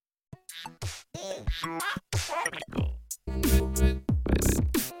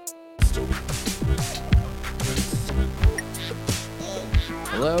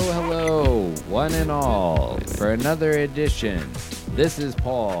Hello, one and all, for another edition. This is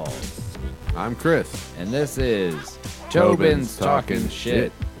Paul, I'm Chris. and this is Tobin's Talking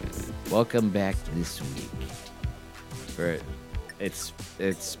Shit. Welcome back this week. It's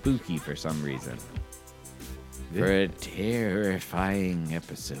spooky for some reason. For a terrifying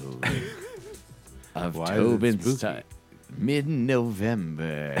episode of Why is it Tobin's spooky?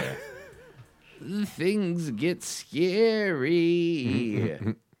 Mid-November. Things get scary.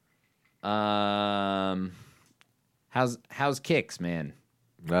 How's kicks, man?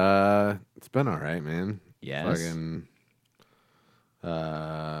 It's been all right, man. Yes. Fucking,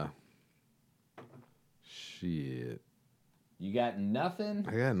 shit. You got nothing?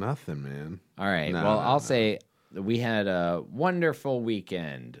 I got nothing, man. All right. No, well, no, I'll no. say we had a wonderful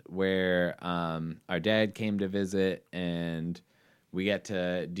weekend where our dad came to visit, and we got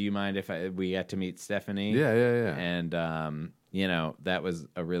to. Do you mind if we got to meet Stephanie? Yeah. And that was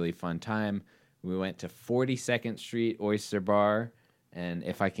a really fun time. We went to 42nd Street Oyster Bar, and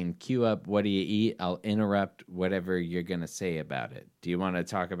if I can cue up "What do you eat?" I'll interrupt whatever you're gonna say about it. Do you want to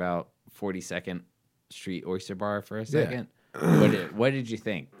talk about 42nd Street Oyster Bar for a second? What did you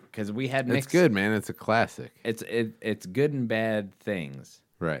think? Because we had mixed. It's good, man. It's a classic. It's good and bad things.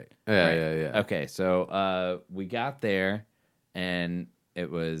 Right. Right. Yeah. Okay, so we got there, and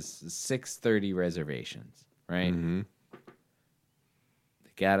it was 6:30 reservations. Right. Mm-hmm.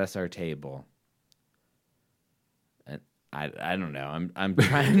 They got us our table. And I don't know. I'm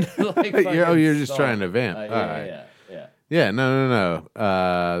trying to like. You're just trying to vamp. All right. Yeah. Yeah, no.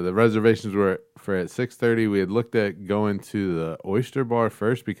 The reservations were for at 6:30. We had looked at going to the oyster bar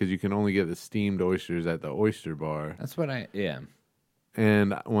first because you can only get the steamed oysters at the oyster bar. That's what yeah.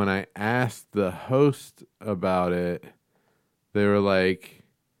 And when I asked the host about it, they were like,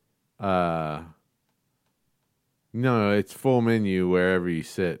 no, it's full menu wherever you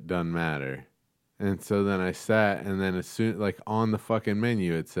sit, doesn't matter. And so then I sat, and then as soon, like on the fucking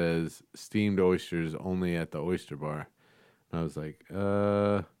menu, it says steamed oysters only at the oyster bar. And I was like,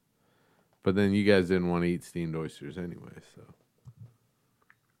 but then you guys didn't want to eat steamed oysters anyway, so.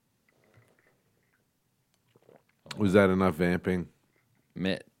 Was that enough vamping?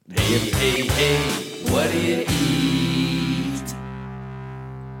 Hey, what do you eat?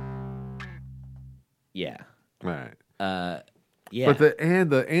 Yeah. All right. Yeah. But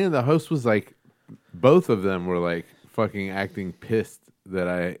the host was like, both of them were like fucking acting pissed that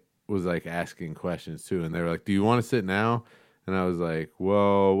I was like asking questions too, and they were like, "Do you want to sit now?" And I was like,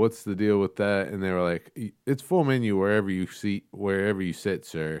 "Well, what's the deal with that?" And they were like, "It's full menu wherever you sit,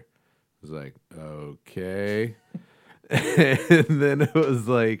 sir." I was like, "Okay." And then it was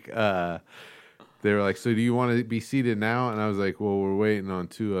like, they were like, "So do you want to be seated now?" And I was like, "Well, we're waiting on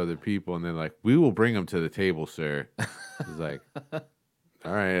two other people." And they're like, "We will bring them to the table, sir." I was like,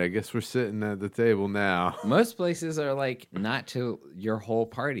 all right, I guess we're sitting at the table now. Most places are like, not till your whole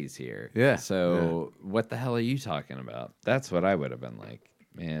party's here. Yeah. So what the hell are you talking about? That's what I would have been like.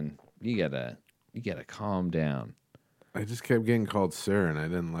 Man, you gotta calm down. I just kept getting called sir, and I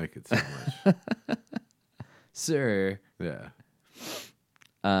didn't like it so much. Sir. Yeah.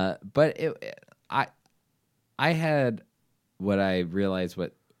 But I had what I realized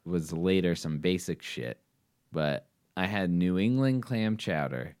what was later some basic shit, but I had New England clam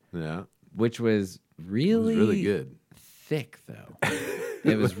chowder, Yeah. which was It really, was really good. thick, though.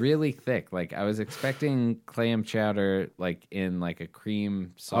 It was really thick. Like, I was expecting clam chowder, like, in, like, a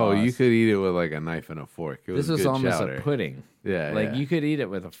cream sauce. Oh, you could eat it with like a knife and a fork. It was This was good almost chowder. a pudding. Yeah. Like, yeah. you could eat it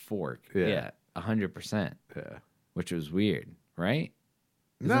with a fork. Yeah. 100%, Yeah. which was weird, right?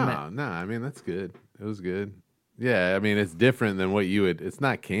 No. I mean, that's good. It was good. Yeah. I mean, it's different than what you would. It's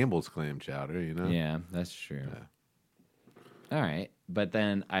not Campbell's clam chowder, you know? Yeah, that's true. Yeah. All right. But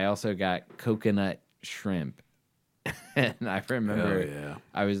then I also got coconut shrimp. And I remember Hell yeah.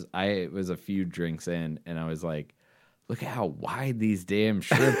 I was a few drinks in, and I was like, look at how wide these damn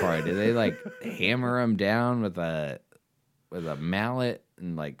shrimp are. Did they like hammer them down with a mallet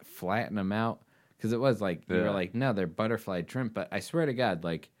and like flatten them out? Because it was like they were Yeah. like, no, they're butterfly shrimp. But I swear to God,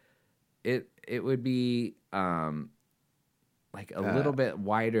 like it would be like a little bit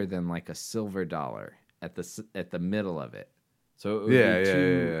wider than like a silver dollar at the middle of it. So it would be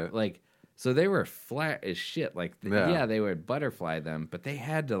too like. So they were flat as shit. Like, yeah, they would butterfly them, but they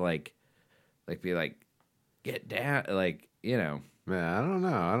had to like be like, get down, like, you know. Man, I don't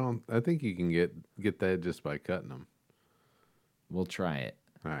know. I think you can get that just by cutting them. We'll try it.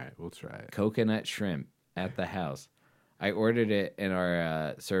 All right, we'll try it. Coconut shrimp at the house. I ordered it, and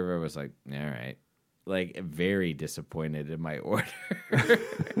our server was like, "All right," like very disappointed in my order.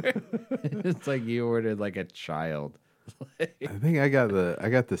 It's like you ordered like a child. I think I got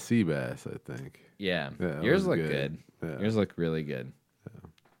the sea bass. I think. Yeah, Yeah, it yours was look good. good. Yeah. Yours look really good. Yeah.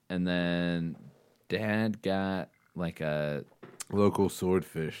 And then Dad got like a Local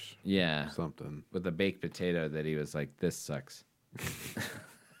swordfish. yeah Something. with a baked potato that he was like, "This sucks."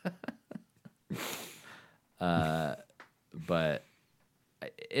 But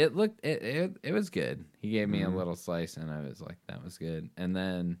it looked it was good. He gave me a little slice, and I was like, "That was good." And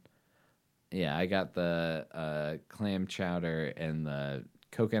then yeah, I got the clam chowder and the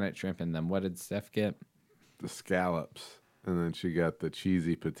coconut shrimp. And then what did Steph get? The scallops, and then she got the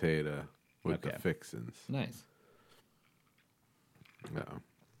cheesy potato with Okay. the fixins. Nice. No.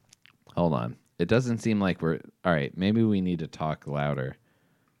 Hold on. It doesn't seem like we're all right. Maybe we need to talk louder.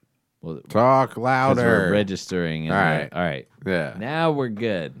 Well, Talk 'cause louder. we're registering. All right. All right. Yeah. Now we're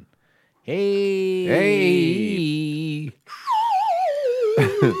good. Hey. Hey.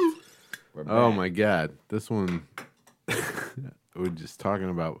 We're Oh back. my god, this one. We're just talking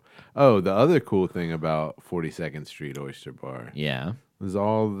about. Oh, the other cool thing about 42nd Street Oyster Bar Yeah. was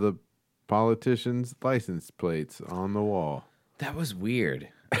all the politicians' license plates on the wall. That was weird.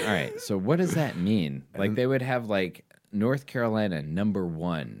 All right. So what does that mean? Like they would have like North Carolina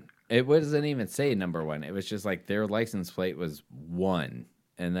 #1. It wasn't even say #1. It was just like their license plate was 1.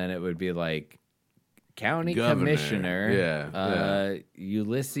 And then it would be like County Governor. Commissioner Yeah,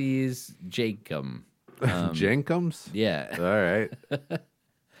 Ulysses Jacob. Jenkums? Yeah. All right.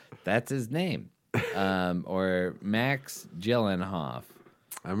 That's his name. Or Max Gyllenhaal.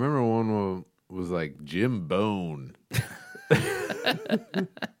 I remember one was like Jim Bone.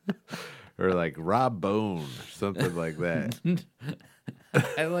 Or like Rob Bone or something like that.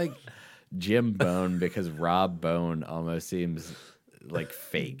 I like Jim Bone because Rob Bone almost seems like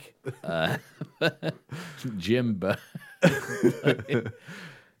fake. Jim Bone.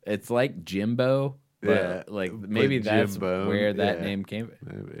 It's like Jimbo, but Yeah, like but maybe that's Jim Bone, where that yeah. name came.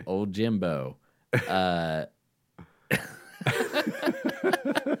 Maybe. Old Jimbo.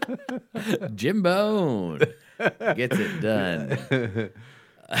 Jim Bone gets it done.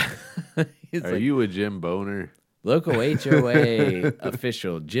 He's Are like, you a Jim Boner? local HOA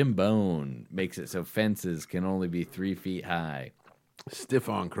official Jim Bone makes it so fences can only be 3 feet high. Stiff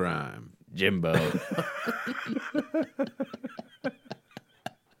on crime. Jim Bone.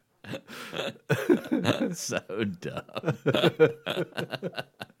 So dumb.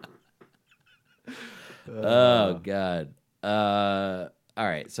 Oh God. All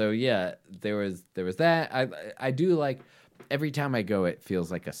right. So yeah, there was that. I do like every time I go, it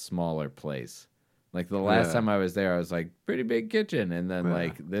feels like a smaller place. Like the last Yeah. time I was there, I was like, pretty big kitchen, and then Yeah.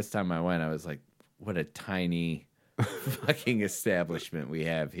 like this time I went, I was like, what a tiny fucking establishment we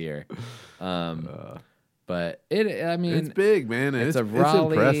have here. But I mean, It's big, man. it's It's a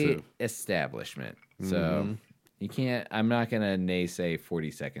Raleigh impressive. establishment, so you can't. I'm not gonna naysay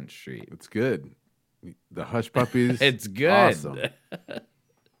 42nd Street. It's good. The Hush Puppies. It's good, Awesome.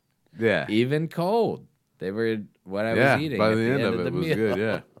 Yeah. even cold. They were what I Yeah. was eating. By at the end of the it was meal. good.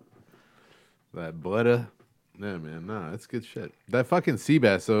 Yeah. That butter. Yeah, man. No, it's good shit. That fucking sea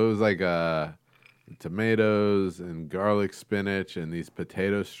bass. So it was like tomatoes and garlic spinach and these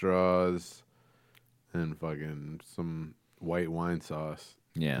potato straws and fucking some white wine sauce.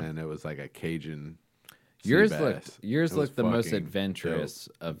 Yeah. And it was like a Cajun. sea Yours bass. yours It was looked the most fucking adventurous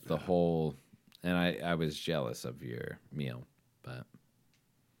of the whole, and I was jealous of your meal, but dope.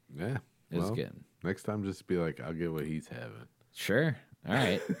 Yeah. it was well, good. Next time, just be like, I'll get what he's having. Sure. All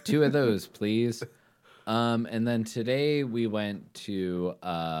right. 2 of those, please. And then today we went to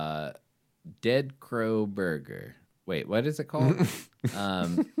Dead Crow Burger. Wait, what is it called?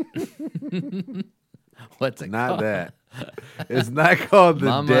 What's it Not called? that. It's not called the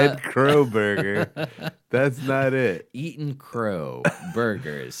Mama- Dead Crow Burger. That's not it. Eatin' Crow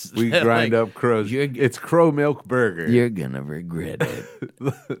Burgers. We grind Like, up crows. you're- It's Crow Milk Burger. You're gonna regret it.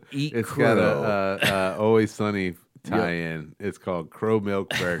 Eat It's crow. got a Always Sunny tie-in. It's called Crow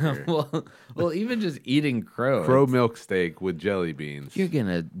Milk Burger. well, even just eating crow. Crow it's- milk steak with jelly beans. You're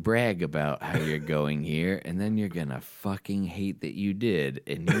gonna brag about how you're going here, and then you're gonna fucking hate that you did,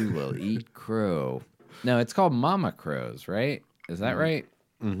 and you will eat crow. No, it's called Mama Crow's, right? Is that right?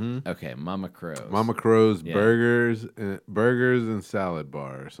 Mm-hmm. Okay, Mama Crow's. Mama Crow's Yeah. burgers and salad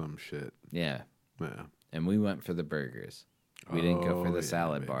bar or some shit. Yeah, Yeah. and we went for the burgers. We didn't go for Oh, the yeah,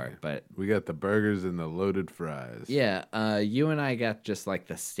 salad bar, baby. but We got the burgers and the loaded fries. yeah, you and I got just like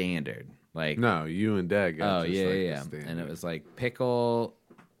the standard, like No, you and Dad got oh just yeah, like yeah, the and it standard. was like pickle,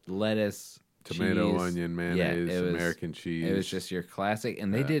 lettuce, tomato, cheese. onion, mayonnaise, it was, American cheese. It was just your classic,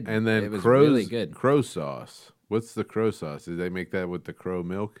 and they did. And then it was crow's, really good. Crow sauce. What's the crow sauce? Did they make that with the crow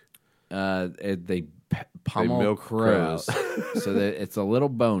milk? They pummel milk crows, so that it's a little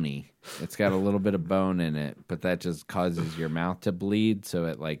bony. It's got a little bit of bone in it, but that just causes your mouth to bleed, so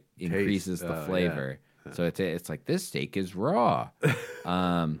it like increases the flavor. Yeah. So it's like, this steak is raw.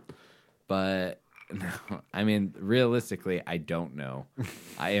 But no, I mean, realistically, I don't know.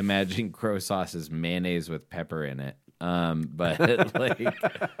 I imagine crow sauce is mayonnaise with pepper in it. But like,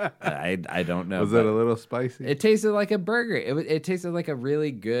 I don't know. Was it a little spicy? It tasted like a burger. It tasted like a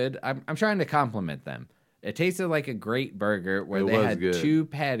really good. I'm trying to compliment them. It tasted like a great burger where they had good. 2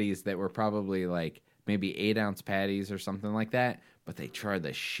 patties that were probably like maybe 8-ounce patties or something like that. But they charred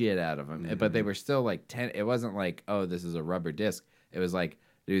the shit out of them. Mm-hmm. But they were still like 10. It wasn't like, oh, this is a rubber disc. It was like,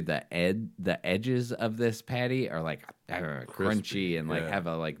 dude, the edges of this patty are like crunchy and like have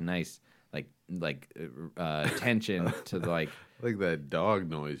a like nice tension to the like that dog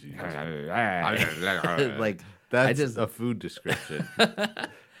noise you just like that's a food description.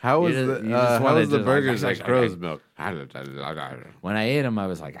 How was the burgers like crow's milk? When I ate them, I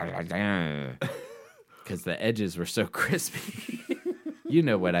was like, because the edges were so crispy. You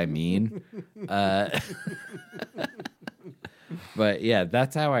know what I mean. But yeah,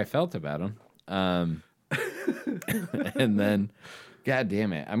 that's how I felt about them. And then, God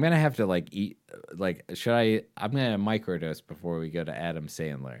damn it, I'm gonna have to like eat. Like, I'm gonna microdose before we go to Adam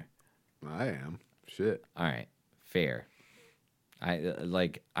Sandler. I am. Shit. All right, fair.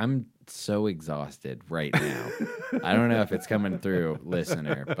 I'm so exhausted right now. I don't know if it's coming through,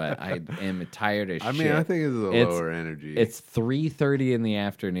 listener, but I am tired as shit. I mean, I think it's lower energy. It's 3:30 in the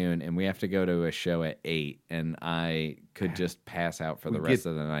afternoon, and we have to go to a show at 8, and I could just pass out for the rest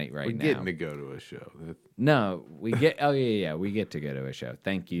of the night right now. We're getting to go to a show. No, we get. Oh yeah, we get to go to a show.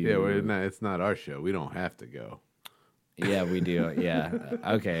 Thank you. Yeah, it's not our show. We don't have to go. Yeah, we do. Yeah.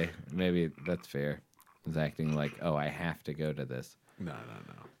 Okay, maybe that's fair. I was acting like, oh, I have to go to this.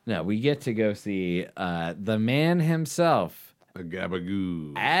 No, we get to go see the man himself, a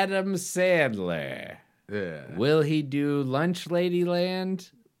gabagoo, Adam Sandler. Yeah. Will he do Lunch Ladyland?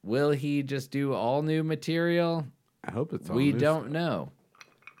 Will he just do all new material? I hope it's all We new don't stuff. know.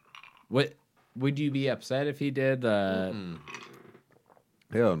 What would you be upset if he did? Hell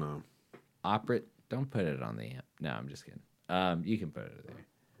no. Opera? Don't put it on the. No, I'm just kidding. You can put it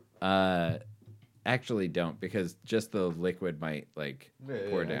there. Actually, don't, because just the liquid might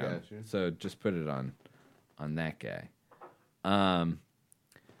pour down. So just put it on that guy.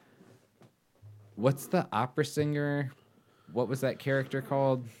 What's the opera singer? What was that character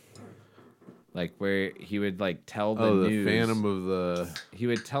called? Like where he would tell the news. The Phantom of the. He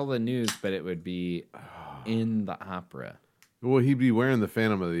would tell the news, but it would be in the opera. Well, he'd be wearing the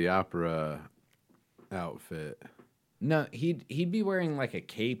Phantom of the Opera outfit. No, he'd be wearing a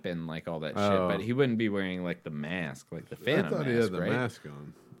cape and all that shit, but he wouldn't be wearing the mask, the Phantom mask. I thought he had the mask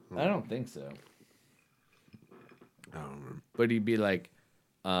on. I don't think so. I don't remember. But he'd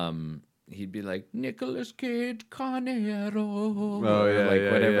be Nicolas Cage, Con Air.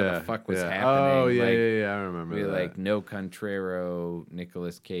 Whatever the fuck was happening. Oh yeah, I remember that. No Contraro,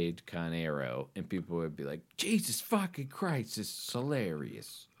 Nicolas Cage, Con Air, and people would be like, Jesus fucking Christ, this is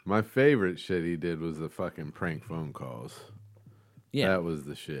hilarious. My favorite shit he did was the fucking prank phone calls. Yeah, that was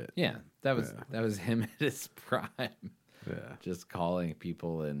the shit. Yeah, that was him at his prime. Yeah, just calling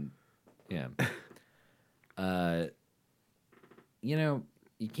people and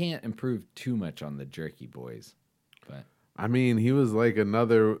you can't improve too much on the Jerky Boys, but I mean, he was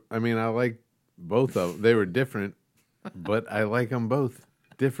another. I mean, I like both of them. They were different, but I like them both.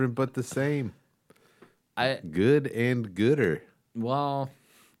 Different but the same. Good and gooder. Well,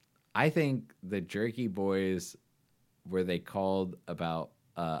 I think the Jerky Boys, were they called about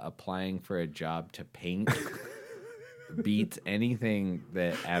applying for a job to paint, beats anything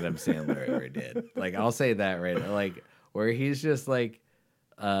that Adam Sandler ever did. I'll say that right. Where he's just he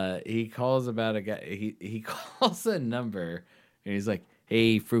calls about a guy. He calls a number and he's like,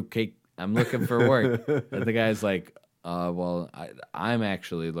 "Hey, fruitcake, I'm looking for work." And the guy's like, "Well, I'm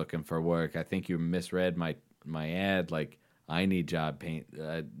actually looking for work. I think you misread my ad. I need jobs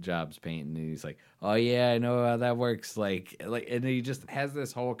painting." And he's like, "Oh yeah, I know how that works." And he just has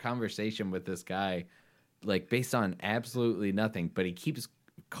this whole conversation with this guy, based on absolutely nothing. But he keeps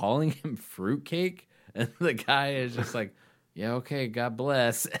calling him fruitcake, and the guy is just like, "Yeah, okay, God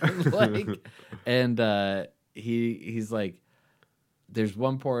bless." And he's like, there's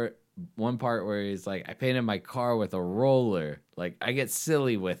one part where he's like, "I painted my car with a roller. I get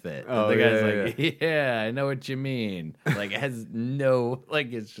silly with it." And the guy's "Yeah, I know what you mean." It has no,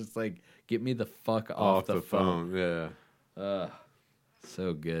 it's just Get me the fuck off the phone. Yeah.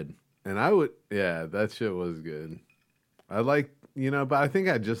 So good. And that shit was good. I like, but I think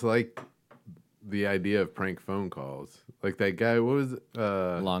I just like the idea of prank phone calls. Like that guy, what was it?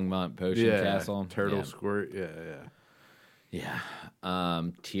 Longmont Potion Castle. Turtle Squirt. Yeah.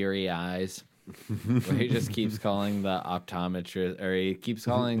 Teary Eyes. Where he just keeps calling the optometrist, or he keeps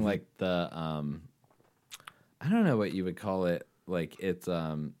calling like the I don't know what you would call it. Like it's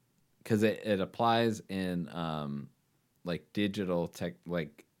because it applies in like digital tech,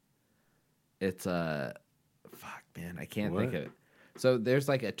 like it's fuck man, I can't think of it. So there's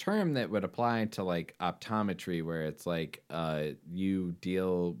like a term that would apply to like optometry where it's like you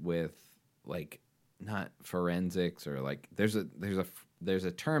deal with like not forensics or like there's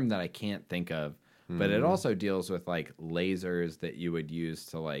a term that I can't think of, but it also deals with like lasers that you would use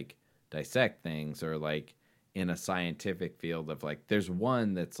to like dissect things, or like in a scientific field of like there's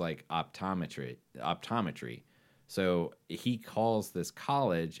one that's like optometry. So he calls this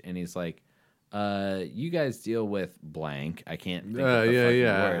college and he's like, you guys deal with blank. I can't think of the fucking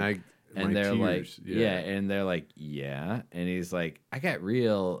word. And they're like, and they're like, yeah. And he's like, I got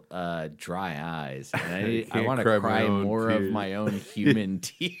real dry eyes, and I want to cry more tears. Of my own human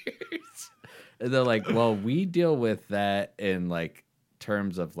tears. And they're like, well, we deal with that in like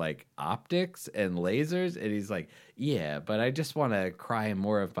terms of like optics and lasers. And he's like, yeah, but I just want to cry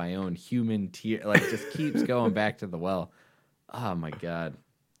more of my own human tears. Like, just keeps going back to the well. Oh my God.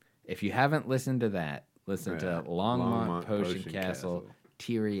 If you haven't listened to that, listen to Longmont Potion Castle.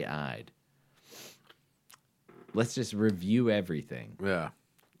 Teary-eyed. Let's just review everything. Yeah,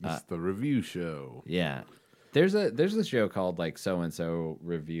 it's the review show. Yeah, there's a show called like So and So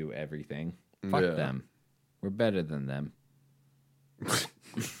Review Everything. Fuck them. We're better than them.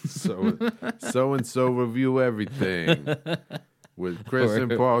 So and so review everything with Chris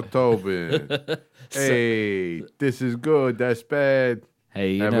and Paul Tobin. Hey, this is good. That's bad.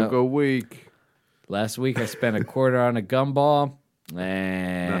 Hey, have a good week. Last week I spent a quarter on a gumball.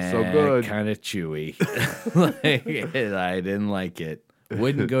 Not so good. Kind of chewy. I didn't like it.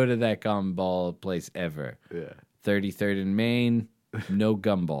 Wouldn't go to that gumball place ever. Yeah. 33rd in Maine, no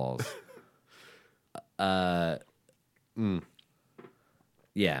gumballs.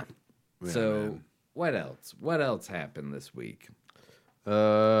 Yeah. So, man. What else? What else happened this week?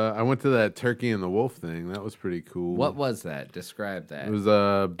 I went to that Turkey and the Wolf thing. That was pretty cool. What was that? Describe that. It was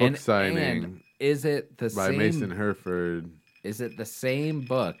a book signing. And is it the by same? By Mason Herford. Is it the same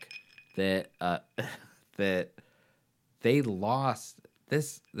book that that they lost?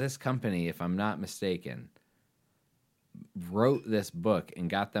 This company, if I'm not mistaken, wrote this book and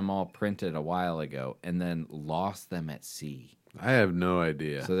got them all printed a while ago, and then lost them at sea. I have no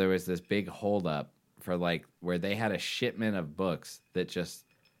idea. So there was this big holdup for like where they had a shipment of books that just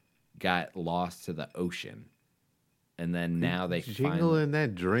got lost to the ocean, and then now they jingling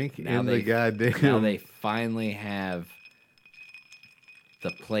that drink in the goddamn. Now they finally have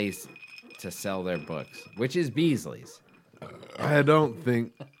the place to sell their books, which is Beasley's. I don't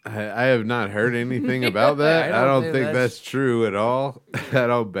think I have not heard anything about that. I don't think that's true at all. I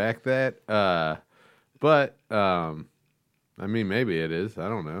don't back that. But I mean, maybe it is. I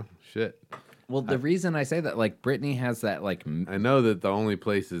don't know. Shit. Well, the reason I say that, like, Brittany has that, like, I know that the only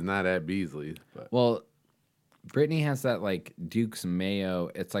place is not at Beasley's. But. Well, Brittany has that, like, Duke's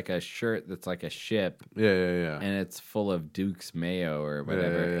Mayo. It's like a shirt that's like a ship. Yeah. And it's full of Duke's Mayo or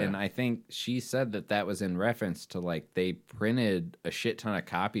whatever. Yeah. And I think she said that was in reference to, like, they printed a shit ton of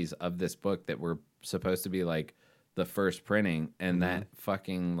copies of this book that were supposed to be, like, the first printing. And that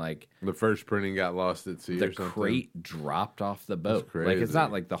fucking, like... The first printing got lost at sea or something. The crate dropped off the boat. Like, it's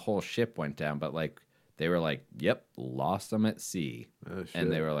not like the whole ship went down, but, like, they were like, yep, lost them at sea. Oh, shit.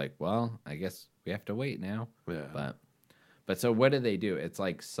 And they were like, well, I guess... we have to wait now. Yeah. But so what do they do? It's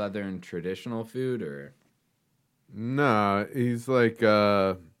like Southern traditional food, or? No, he's like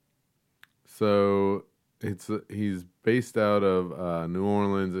so he's based out of New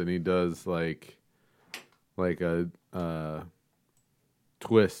Orleans, and he does like a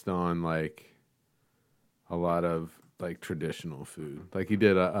twist on like a lot of like traditional food. Like he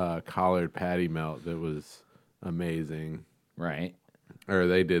did a collard patty melt that was amazing. Right. Or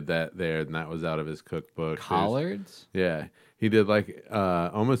they did that there, and that was out of his cookbook. Collards? Yeah. He did like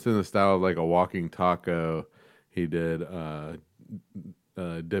almost in the style of like a walking taco. He did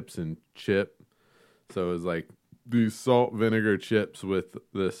dips and chip. So it was like these salt vinegar chips with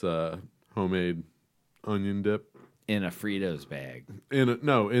this homemade onion dip. In a Fritos bag. In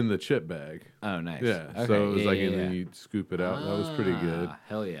the chip bag. Oh, nice. Yeah. Okay. So it was and then you scoop it out. That was pretty good.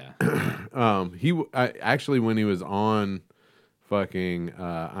 Hell yeah. Actually when he was on fucking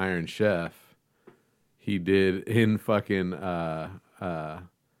Iron Chef, he did in fucking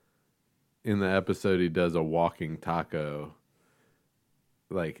in the episode he does a walking taco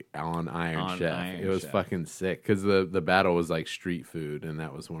like on Iron Chef. It was fucking sick because the battle was like street food, and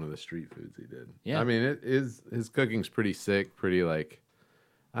that was one of the street foods he did. Yeah, I mean, his cooking's pretty sick, pretty like,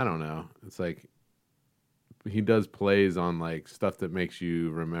 I don't know. It's like he does plays on like stuff that makes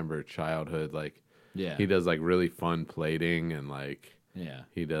you remember childhood. Like, yeah, he does like really fun plating, and like, yeah,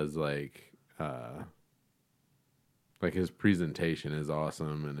 he does like his presentation is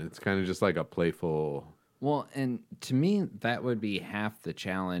awesome, and it's kind of just like a playful. Well, and to me, that would be half the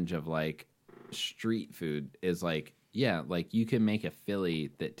challenge of like street food is like, yeah, like you can make a Philly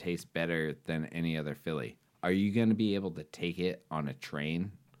that tastes better than any other Philly. Are you going to be able to take it on a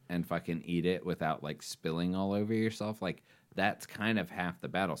train and fucking eat it without like spilling all over yourself? Like, that's kind of half the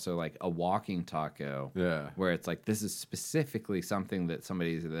battle. So like a walking taco, Yeah. where it's like, this is specifically something that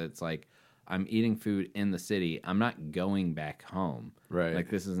that's like, I'm eating food in the city. I'm not going back home. Right. Like,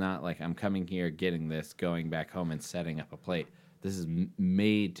 this is not like I'm coming here, getting this, going back home and setting up a plate. This is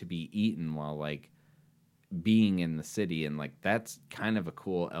made to be eaten while like being in the city. And like, that's kind of a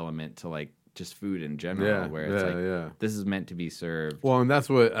cool element to like just food in general, where it's like, this is meant to be served. Well, and that's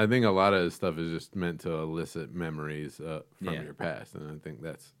what I think a lot of this stuff is just meant to elicit memories from your past. And I think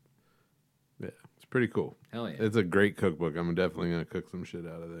that's, it's pretty cool. Hell yeah. It's a great cookbook. I'm definitely going to cook some shit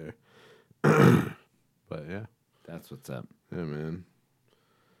out of there. But yeah, that's what's up. Yeah, man.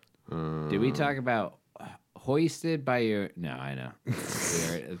 Did we talk about hoisted by your? No, I know.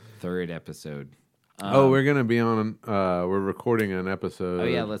 We're at the third episode. We're gonna be on. We're recording an episode. Oh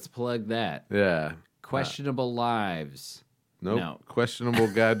yeah, let's plug that. Yeah, Questionable Lives. Nope. No. Questionable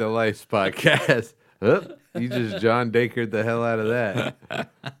Guide to Life podcast. You just John Dakered the hell out of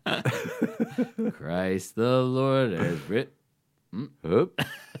that. Christ the Lord has writ. We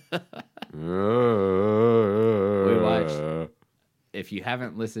watched. If you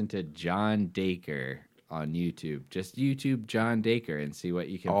haven't listened to John Dacre on YouTube, just YouTube John Dacre and see what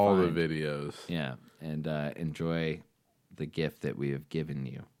you can all find. the videos. Yeah, and enjoy the gift that we have given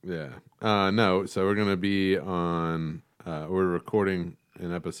you. Yeah. No, so we're gonna be on. We're recording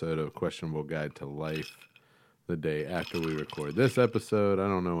an episode of Questionable Guide to Life the day after we record this episode. I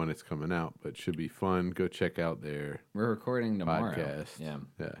don't know when it's coming out, but it should be fun. Go check out their We're recording tomorrow. podcast. Yeah.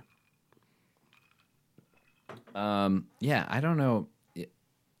 Yeah. Yeah, I don't know.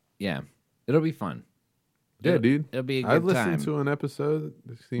 Yeah, it'll be fun. Yeah, dude. It'll be a good I've listened time. to an episode.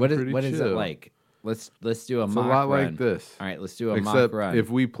 What is it like? Let's do a It's mock a lot run. like this. All right, let's do a Except mock run. if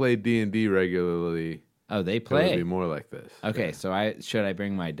we play D&D regularly, oh, they it play. would be more like this. Okay, Yeah. so should I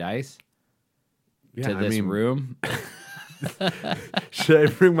bring my dice Yeah, to this room? Should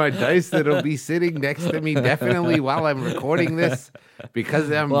I bring my dice that'll be sitting next to me definitely while I'm recording this?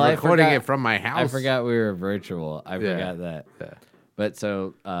 Because I'm recording it from my house. I forgot we were virtual. I forgot that. Yeah. But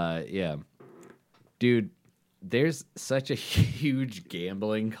so, yeah. Dude, there's such a huge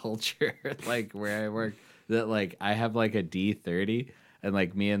gambling culture, like, where I work, that, like, I have, like, a D30, and,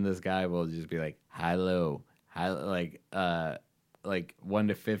 like, me and this guy will just be like, high, low, like 1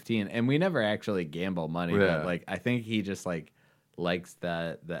 to 15, and we never actually gamble money, but, like, I think he just, like, likes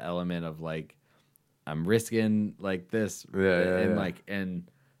the element of, like, I'm risking, like, this, like, and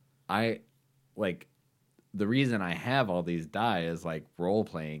I, like, the reason I have all these die is like role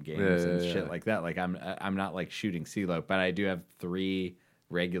playing games and shit like that. Like I'm not like shooting CeeLo, but I do have 3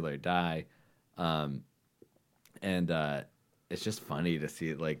 regular die, and it's just funny to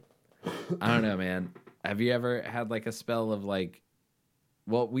see. Like, I don't know, man. Have you ever had like a spell of like?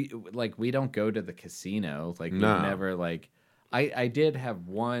 Well, we don't go to the casino. Like we've never like. I did have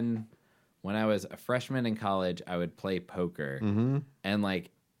one when I was a freshman in college. I would play poker, and like.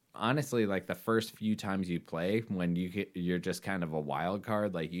 Honestly, like the first few times you play, when you're just kind of a wild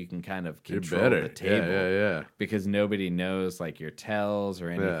card, like you can kind of control the table, yeah, because nobody knows like your tells or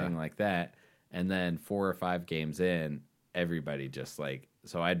anything like that. And then 4 or 5 games in, everybody just like,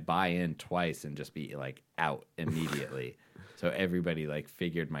 so I'd buy in twice and just be like out immediately. So everybody like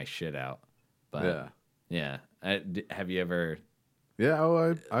figured my shit out. But yeah. Have you ever? Yeah, I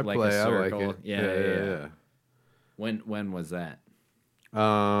like play. A I like circle? it. Yeah. When was that? When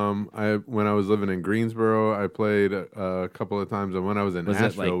I was living in Greensboro, I played a couple of times, and when I was in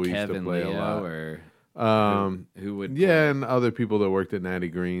Asheville, we used to play Leo, a lot. Or who would? Yeah, and other people that worked at Natty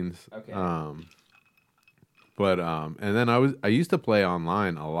Greens. Okay. And then I used to play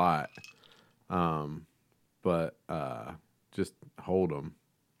online a lot, but just Hold'em.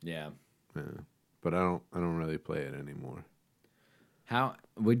 Yeah. Yeah. But I don't really play it anymore. How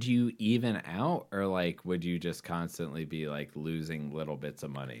would you even out, or like would you just constantly be like losing little bits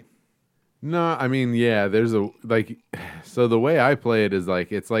of money? No, I mean, yeah, there's a like so the way I play it is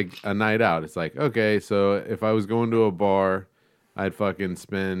like it's like a night out. It's like, okay, so if I was going to a bar, I'd fucking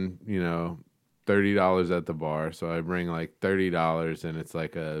spend, $30 at the bar. So I bring like $30 and it's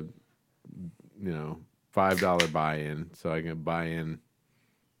like a $5 buy-in. So I can buy in,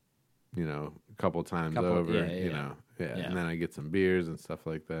 a couple times over, Yeah. and then I get some beers and stuff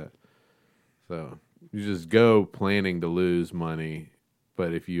like that. So you just go planning to lose money.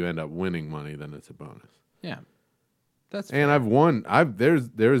 But if you end up winning money, then it's a bonus. Yeah, that's And fair. I've won.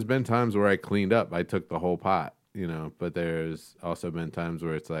 There's been times where I cleaned up. I took the whole pot, But there's also been times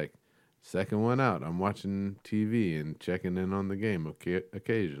where it's like second one out. I'm watching TV and checking in on the game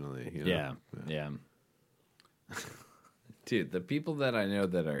occasionally. Yeah. Dude, the people that I know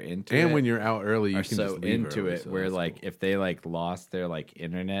that are into And it when you're out early, you are can so just leave into early, it so where that's like cool. if they like lost their like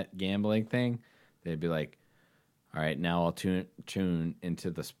internet gambling thing, they'd be like, all right, now I'll tune into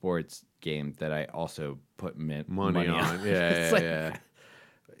the sports game that I also put money on. Yeah, It's yeah, like, yeah.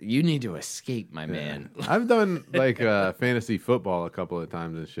 you need to escape, my man. I've done like fantasy football a couple of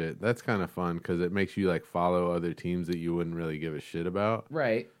times and shit. That's kind of fun because it makes you like follow other teams that you wouldn't really give a shit about.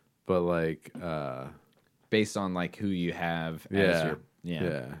 Right. But like, Based on like who you have as Yeah.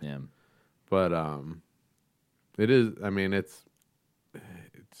 your yeah. but it is. I mean, it's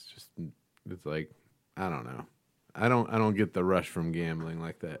like I don't know. I don't get the rush from gambling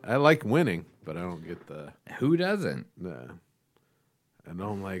like that. I like winning, but I don't get the. Who doesn't? I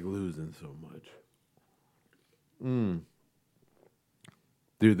don't like losing so much.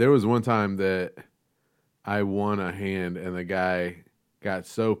 Dude, there was one time that I won a hand and the guy got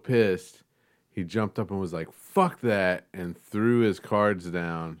so pissed, he jumped up and was like, "Fuck that," and threw his cards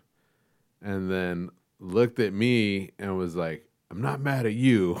down and then looked at me and was like, "I'm not mad at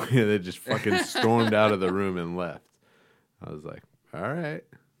you." And then just fucking stormed out of the room and left. I was like, all right.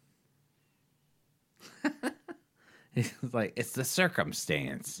 He's like, it's the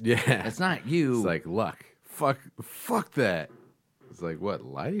circumstance. Yeah. It's not you. It's like luck. Fuck that. It's like what,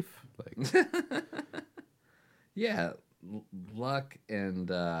 life? Like yeah, luck and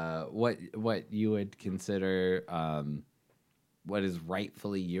what you would consider what is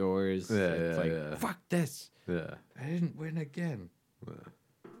rightfully yours. Yeah, It's yeah, like yeah. fuck this. yeah. I didn't win again.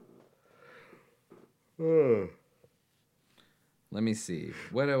 Let me see.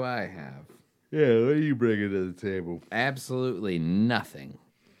 What do I have? Yeah, what are you bringing to the table? Absolutely nothing.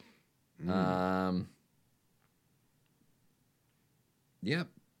 Yep.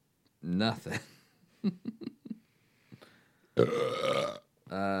 Nothing.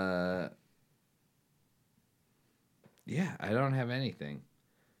 Yeah, I don't have anything.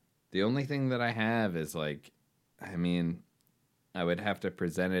 The only thing that I have is like, I mean, I would have to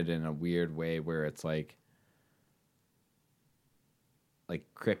present it in a weird way where it's like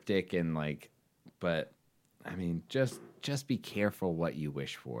cryptic and like, but I mean, just be careful what you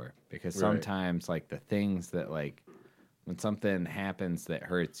wish for, because Right. sometimes like the things that like when something happens that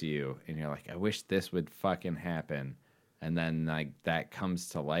hurts you and you're like, I wish this would fucking happen, and then like that comes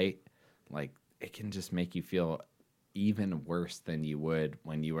to light, like it can just make you feel even worse than you would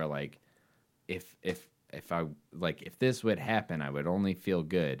when you were like, if I like if this would happen, I would only feel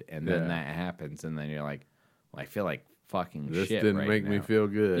good, and then Yeah. that happens, and then you're like, well, I feel like fucking This shit didn't right make me now. feel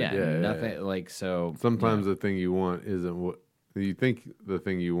good. Yeah, nothing like so. Sometimes the thing you want isn't what you think the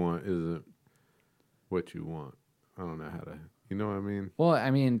thing you want isn't what you want. I don't know how to. You know what I mean? Well,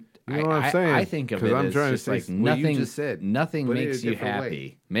 I mean, You know what I'm saying? I think of 'Cause it I'm as trying to just say like what you nothing. just said. Nothing Put it makes a you different way.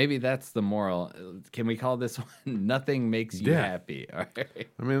 happy. Maybe that's the moral. Can we call this one "Nothing Makes You Yeah. Happy"? All right.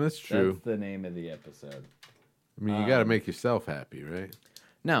 I mean, that's true. That's the name of the episode. I mean, you got to make yourself happy, right?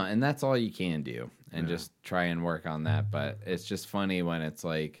 No, and that's all you can do, and just try and work on that. But it's just funny when it's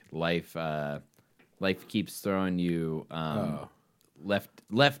like life keeps throwing you left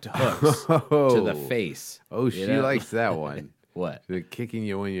hooks to the face. Oh, you she know? likes that one. What? They're kicking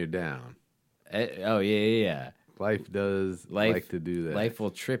you when you're down. Oh yeah. Life does like to do that. Life will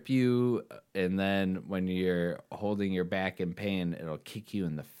trip you, and then when you're holding your back in pain, it'll kick you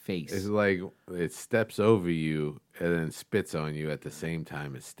in the face. It's like it steps over you and then spits on you at the same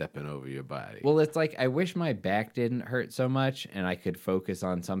time as stepping over your body. Well, it's like I wish my back didn't hurt so much and I could focus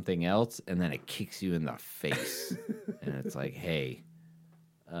on something else, and then it kicks you in the face. And it's like, hey,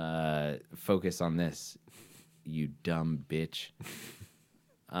 focus on this, you dumb bitch.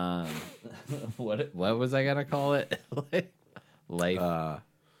 What was I gonna call it? Life.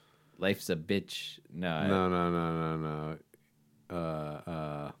 Life's a bitch. No.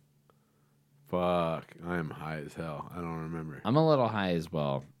 Fuck. I am high as as hell. I don't remember. I'm a little high as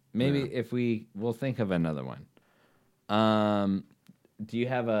well. Maybe if we'll think of another one. Do you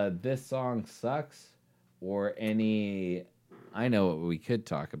have a "This Song Sucks" or any? I know what we could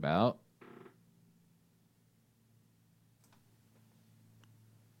talk about.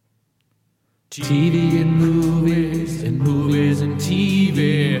 TV and movies and movies and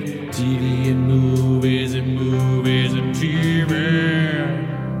TV. TV and movies and movies and TV.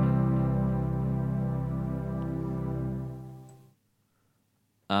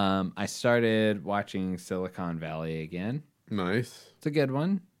 I started watching Silicon Valley again. Nice. It's a good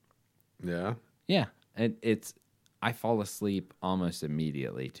one. Yeah. Yeah, it's. I fall asleep almost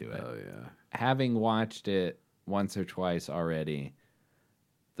immediately to it. Oh yeah. Having watched it once or twice already,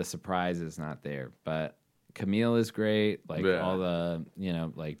 the surprise is not there. But Camille is great. Like all the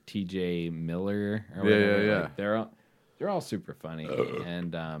like TJ Miller or whatever. Yeah. Like, they're all super funny.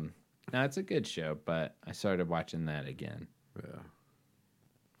 And no, it's a good show. But I started watching that again. Yeah.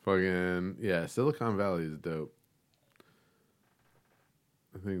 Fucking yeah. Silicon Valley is dope.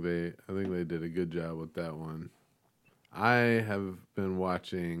 I think they did a good job with that one. I have been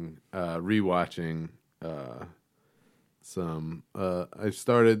rewatching some. I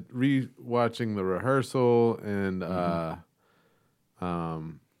started rewatching The Rehearsal, and I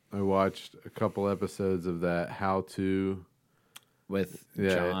watched a couple episodes of that How To with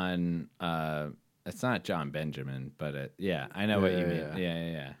John. It's not John Benjamin, but I know what you mean.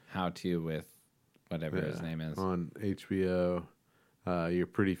 Yeah. How To with whatever his name is on HBO. Your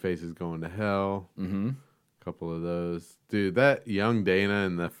Pretty Face is Going to Hell. Mm-hmm. A couple of those, dude. That young Dana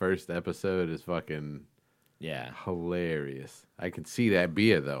in the first episode is fucking hilarious. I can see that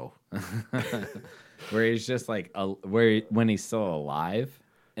beer though, where he's just like when he's still alive.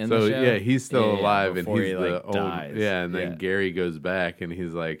 In the show? Yeah, he's still alive, and he's the old. Dies. Yeah, and then Gary goes back, and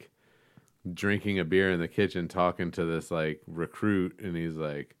he's like drinking a beer in the kitchen, talking to this like recruit, and he's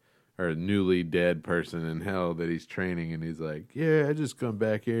like, or a newly dead person in hell that he's training, and he's like, yeah, I just come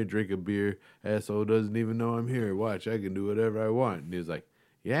back here and drink a beer. Asshole doesn't even know I'm here. Watch, I can do whatever I want. And he was like,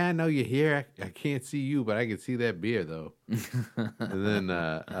 yeah, I know you're here. I can't see you, but I can see that beer though. And then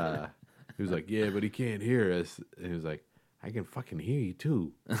he was like, yeah, but he can't hear us. And he was like, I can fucking hear you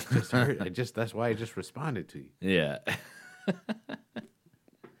too. That's why I just responded to you. Yeah.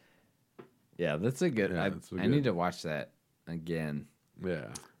 Yeah, that's a good. I need to watch that again. Yeah.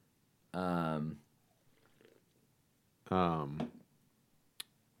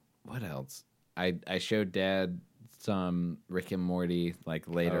 What else? I showed Dad some Rick and Morty, like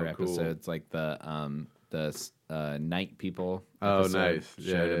later episodes, like the Night People. Oh, episode. nice!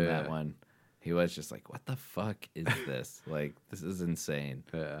 Showed him that one. He was just like, "What the fuck is this? Like, this is insane."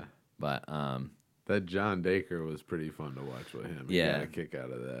 Yeah. But that John Dacre was pretty fun to watch with him. Yeah, got a kick out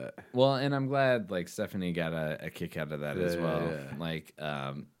of that. Well, and I'm glad like Stephanie got a kick out of that as well. Yeah. Like,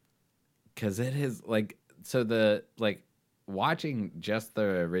 because it is like watching just the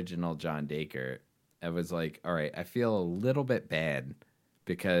original John Dacre, I was like, all right, I feel a little bit bad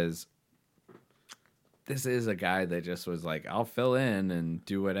because this is a guy that just was like, I'll fill in and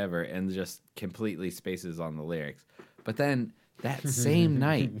do whatever, and just completely spaces on the lyrics. But then that same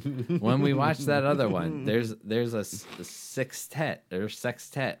night, when we watched that other one, there's a sextet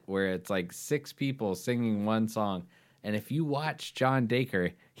where it's like 6 people singing one song. And if you watch John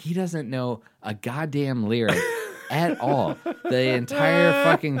Dacre, he doesn't know a goddamn lyric at all the entire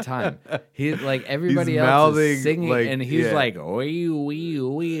fucking time. He like everybody else is singing, like, and he's like wee wee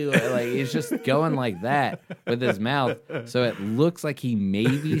wee, like he's just going like that with his mouth. So it looks like he may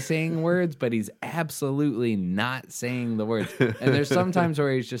be saying words, but he's absolutely not saying the words. And there's sometimes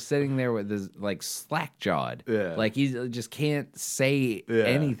where he's just sitting there with his like slack jawed, like he just can't say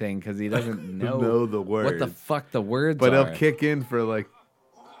anything because he doesn't know the words. What the fuck the words but are. But he'll kick in for like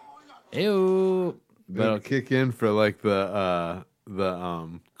ew. But it'll kick in for like the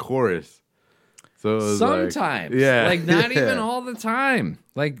chorus. So it was sometimes, like not even all the time.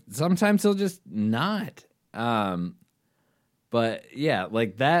 Like sometimes he'll just not. But yeah,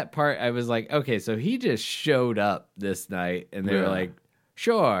 like that part, I was like, okay, so he just showed up this night, and they were like,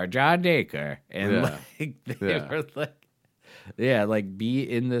 sure, John Dacre, and like they were like, like be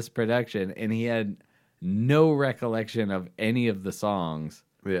in this production, and he had no recollection of any of the songs.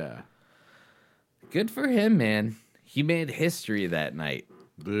 Yeah. Good for him, man. He made history that night.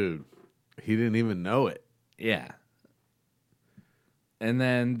 Dude, he didn't even know it. Yeah. And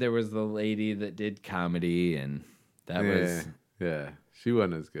then there was the lady that did comedy, and that was... Yeah, she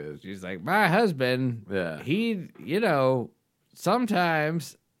wasn't as good. She's like, my husband, he,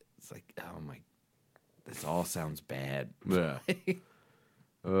 sometimes... It's like, oh my... This all sounds bad. Yeah.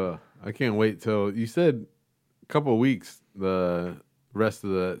 I can't wait till... You said couple weeks, the rest of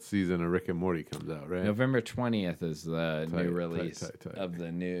the season of Rick and Morty comes out, right? November 20th is the Tight, new release tight. of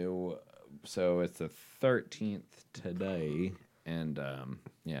the new. So it's the 13th today, and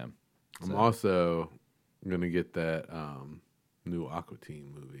yeah. I'm also gonna get that new Aqua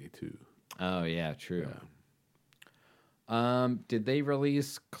Teen movie too. Oh yeah, true. Yeah. Did they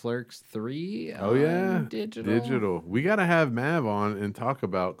release Clerks 3? Oh yeah, digital. We gotta have Mav on and talk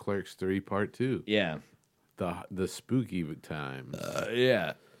about Clerks 3 Part 2. Yeah, The spooky time.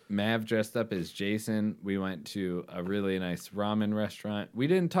 yeah. Mav dressed up as Jason. We went to a really nice ramen restaurant. We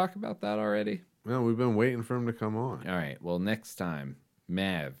didn't talk about that already. Well, we've been waiting for him to come on. All right. Well, next time,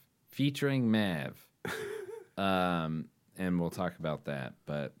 Mav featuring Mav, and we'll talk about that.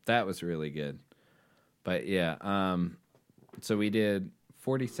 But that was really good. But yeah, so we did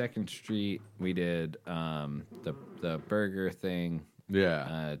 42nd Street. We did the burger thing.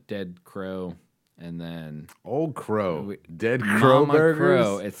 Yeah. Dead Crow, and then Old Crow. we- Dead Crow Mama burgers.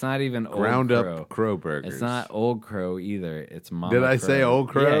 Crow. It's not even Ground Old Crow. up Crow burgers. It's not Old Crow either. It's Mama Did I Crow. say Old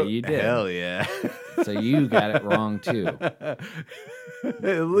Crow? Yeah, you did. Hell yeah. So you got it wrong too. At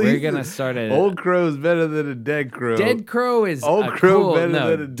We're least gonna start a Old Crow is better than a Dead Crow. Dead Crow is Old a Crow cool, better no,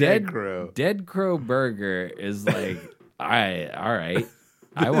 than a Dead Crow. Dead Crow burger is like, all right.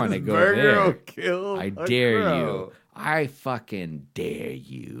 I want to go Burger there. will kill I a dare crow. you. I fucking dare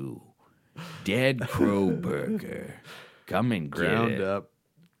you. Dead Crow burger. Come and get Ground it. up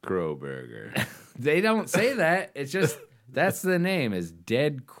Crow burger. They don't say that. It's just that's the name is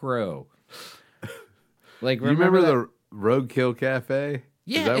Dead Crow. Like You remember that? the Roadkill Cafe?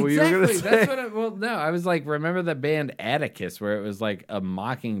 Yeah, Is that exactly. what you were gonna say? That's what. Well, no, I was like, remember the band Atticus, where it was like a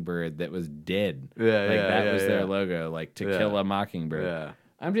mockingbird that was dead. Yeah, like yeah, that yeah, was their yeah. logo, like to Yeah. kill a mockingbird. Yeah.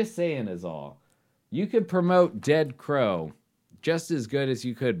 I'm just saying, is all. You could promote Dead Crow just as good as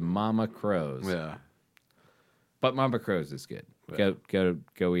you could Mama Crow's. Yeah. But Mama Crow's is good. Yeah.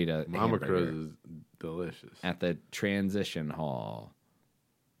 Go eat a Mama hamburger Crow's is delicious. at the Transition Hall.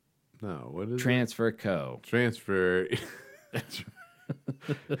 No, what is Transfer Co. it? Transfer.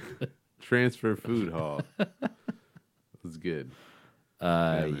 Transfer Food Hall. It's good.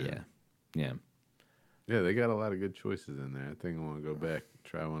 man. Yeah. Yeah, they got a lot of good choices in there. I think I want to go back and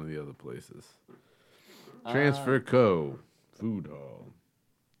try one of the other places. Transfer Co. Food Hall.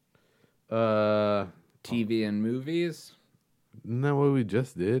 TV and movies. Isn't that what we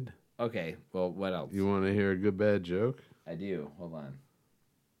just did? Okay, well, what else? You want to hear a good bad joke? I do. Hold on.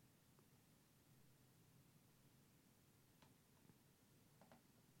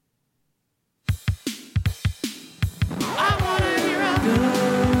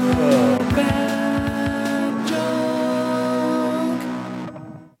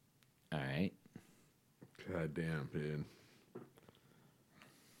 All right. God damn, dude.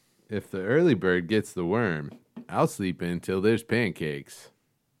 If the early bird gets the worm, I'll sleep in till there's pancakes.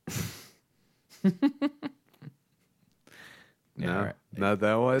 No, all right. not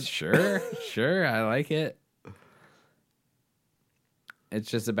that one. Sure. I like it. It's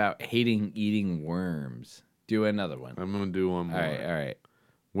just about hating eating worms. Do another one. I'm gonna do one more. All right.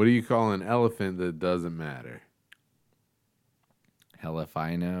 What do you call an elephant that doesn't matter? Hell if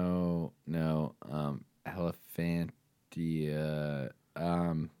I know. No. Elephantia.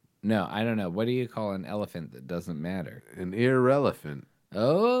 No, I don't know. What do you call an elephant that doesn't matter? An irrelevant.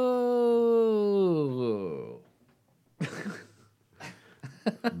 Oh.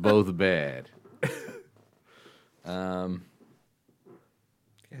 Both bad. God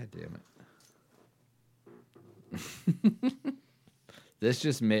damn it. This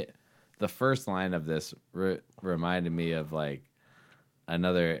just made the first line of this reminded me of like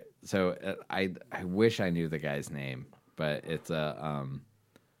another. So I wish I knew the guy's name, but it's a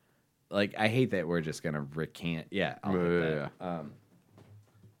like I hate that we're just gonna recant. Yeah, I'll hit that.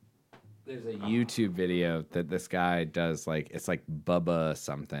 There's a YouTube video that this guy does like it's like Bubba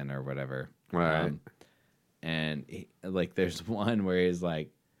something or whatever. All right. And like there's one where he's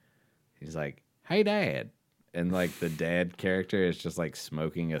like, "Hey, Dad," and like the dad character is just like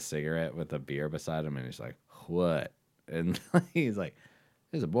smoking a cigarette with a beer beside him, and he's like, "What?" And he's like,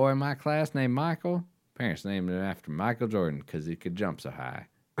 "There's a boy in my class named Michael. Parents named him after Michael Jordan because he could jump so high."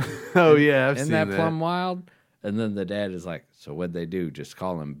 Oh yeah, I've Isn't seen that that. plumb wild? And then the dad is like, "So what'd they do? Just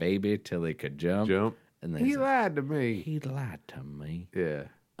call him baby till he could jump?" Jump. And then He he's like, lied to me. he lied to me.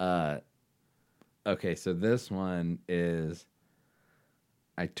 Yeah. Okay, so this one is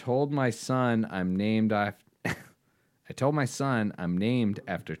I told my son I'm named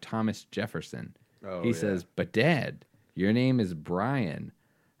after Thomas Jefferson. Oh, He yeah. says, "But Dad, your name is Brian."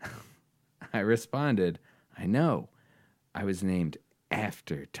 I responded, "I know. I was named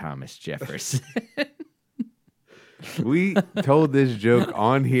after Thomas Jefferson." We told this joke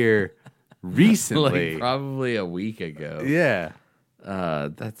on here recently. Like probably a week ago. Yeah.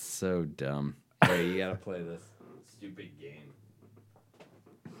 That's so dumb. Hey, you gotta play this stupid game.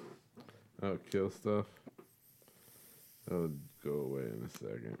 Oh, kill stuff. That'll go away in a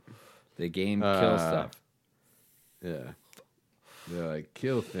second. The game kill stuff. Yeah. They're like,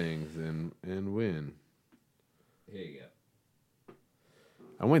 kill things and win. Here you go.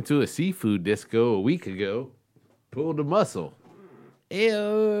 I went to a seafood disco a week ago. Pulled a muscle.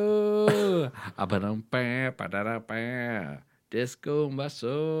 Ew. Disco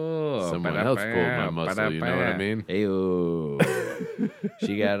muscle. Someone else pulled my muscle, you know what I mean? Ew.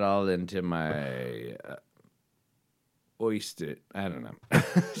 She got all into my oyster. I don't know.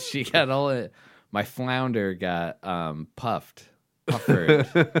 She got all it. My flounder got puffered.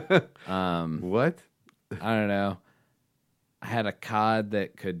 What? I don't know. I had a cod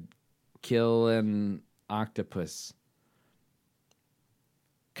that could kill an octopus.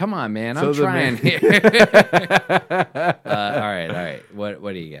 Come on, man. I'm trying here. All right.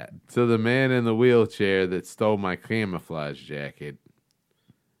 What do you got? So the man in the wheelchair that stole my camouflage jacket.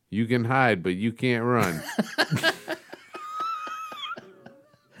 You can hide, but you can't run.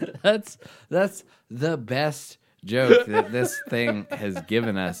 That's the best joke that this thing has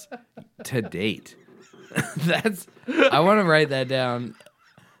given us to date. I want to write that down.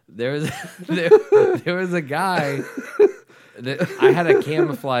 There was a guy that I had a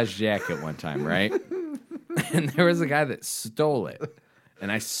camouflage jacket one time, right? And there was a guy that stole it.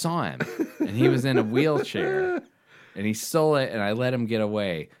 And I saw him, and he was in a wheelchair, and he stole it, and I let him get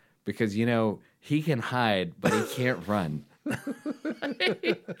away because, you know, he can hide, but he can't run.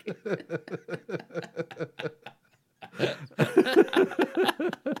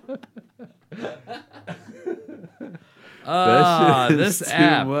 This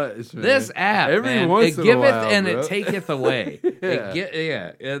app. This app. Every man, once it in a giveth while, and bro. it taketh away.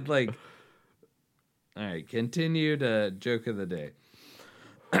 Yeah. It like. All right, continue to joke of the day.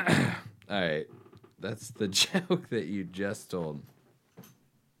 All right, that's the joke that you just told.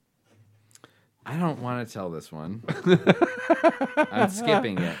 I don't want to tell this one. I'm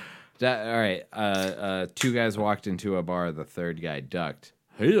skipping it. All right, two guys walked into a bar. The third guy ducked.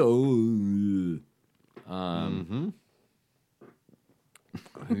 Hello.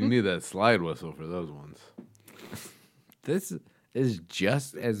 You need that slide whistle for those ones. This is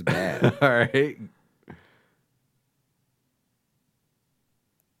just as bad. All right.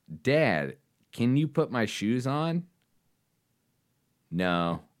 Dad, can you put my shoes on?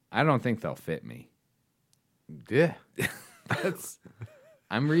 No, I don't think they'll fit me. Yeah.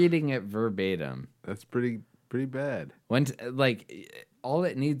 I'm reading it verbatim. That's pretty bad. All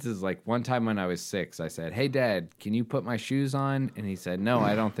it needs is like one time when I was 6, I said, "Hey, Dad, can you put my shoes on?" And he said, "No,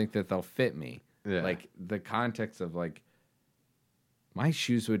 I don't think that they'll fit me." Yeah. Like the context of like, my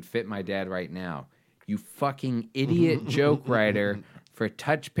shoes would fit my dad right now. You fucking idiot joke writer for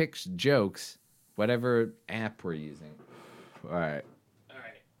TouchPix jokes, whatever app we're using. All right.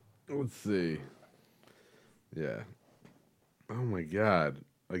 Let's see. Yeah. Oh my God.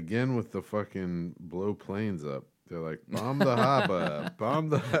 Again with the fucking blow planes up. They're like, bomb the harbor. Bomb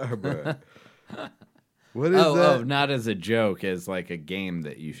the harbor. What is that? Oh, not as a joke, as like a game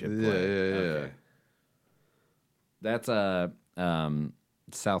that you should play. Yeah. That's a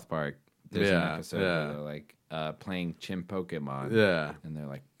South Park. There's an Yeah, episode yeah. where they're like playing Chim Pokemon. Yeah. And they're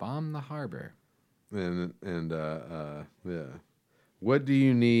like, bomb the harbor. And yeah. What do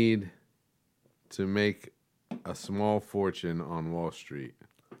you need to make a small fortune on Wall Street?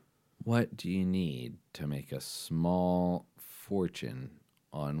 What do you need to make a small fortune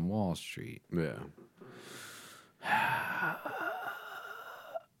on Wall Street? Yeah.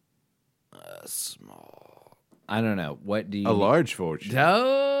 Small. I don't know. What do you A large fortune.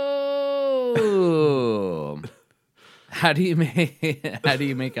 Oh. How do you make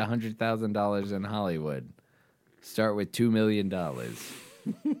 $100,000 in Hollywood? Start with $2 million.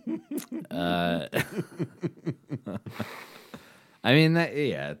 I mean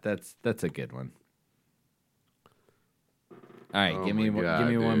that's a good one. All right, Oh give me my God,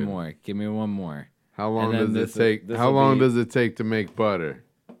 one dude. more. Give me one more. How long And then does it take? this'll How long be- does it take to make butter?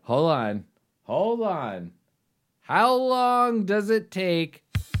 Hold on. How long does it take?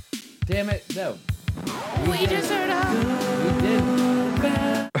 Damn it! No.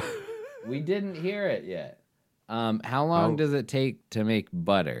 We didn't hear it yet. How long does it take to make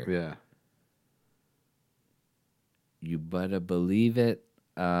butter? Yeah. You better believe it.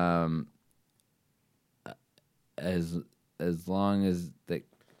 As long as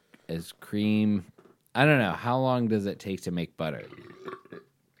cream. I don't know. How long does it take to make butter?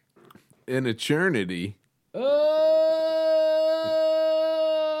 An eternity. Oh!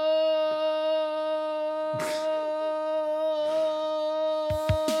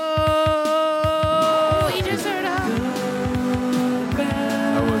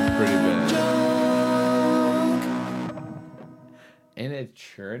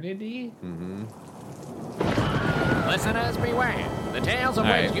 Eternity? Listeners beware. The tales of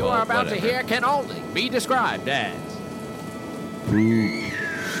All which right, you well, are about to whatever. hear can only be described as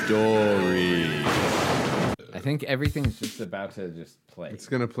Story. I think everything's just about to just play. It's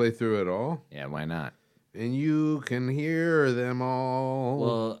gonna play through it all, Yeah, why not? and you can hear them all.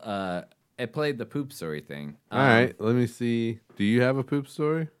 Well, I played the poop story thing. All right, let me see. Do you have a poop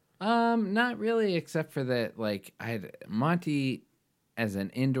story? Not really, except for that, like, I had Monty as an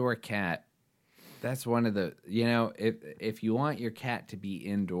indoor cat. That's one of the, if you want your cat to be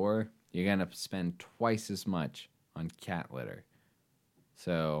indoor, you're going to spend twice as much on cat litter.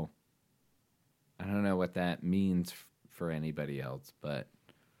 So, I don't know what that means for anybody else, but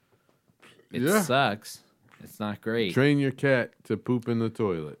it Yeah. sucks. It's not great. Train your cat to poop in the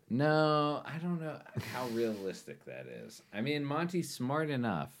toilet. No, I don't know how realistic that is. I mean, Monty's smart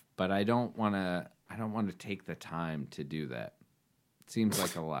enough, but I don't want to take the time to do that. It seems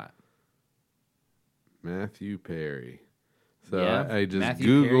like a lot. Matthew Perry. So Yeah, I just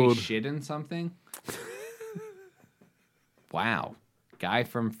Matthew Perry Googled. shit in something. Wow, guy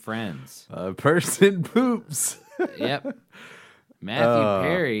from Friends. A person poops. Yep, Matthew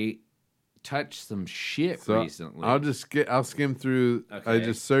Perry touched some shit So recently. I'll skim through. I Okay.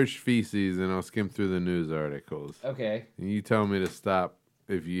 just searched feces and I'll skim through the news articles. Okay. And you tell me to stop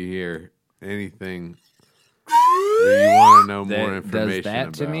if you hear anything that you want to know more information does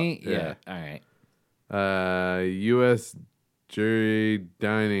that to about. me? Yeah. All right. U.S. jury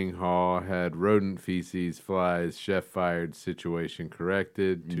dining hall had rodent feces, flies, chef fired situation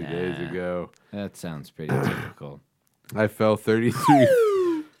corrected 2 days Nah. ago. That sounds pretty typical. I fell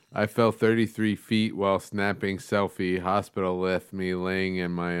 33 feet while snapping selfie. Hospital left me laying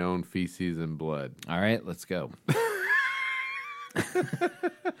in my own feces and blood. All right, let's go.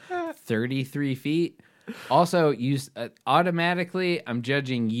 33 feet. Also, automatically, I'm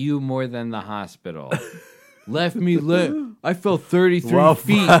judging you more than the hospital. Left me I fell 33 Well,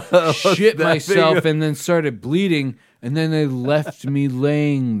 feet, shit that myself, big- and then started bleeding, and then they left me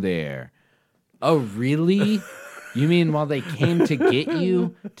laying there. Oh, really? You mean while they came to get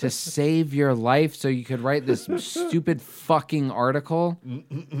you to save your life so you could write this stupid fucking article?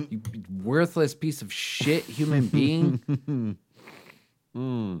 You worthless piece of shit human being.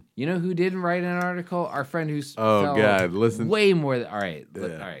 You know who didn't write an article? Our friend who's Oh, God, listen. way more than, all right. Yeah. All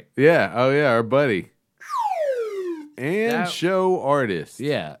right. Yeah. Oh, yeah. Our buddy. And That- show artist.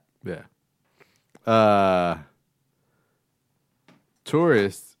 Yeah. Yeah.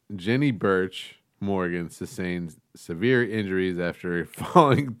 Tourist Jenny Birch Morgan sustained severe injuries after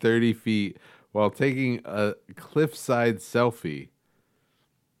falling 30 feet while taking a cliffside selfie.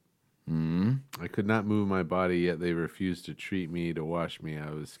 I could not move my body, yet they refused to treat me, to wash me.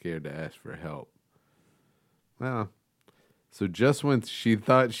 I was scared to ask for help. Well, so just when she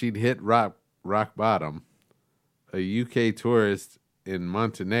thought she'd hit rock bottom, a UK tourist in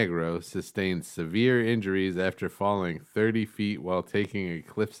Montenegro sustained severe injuries after falling 30 feet while taking a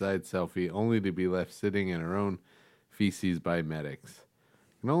cliffside selfie, only to be left sitting in her own feces by medics.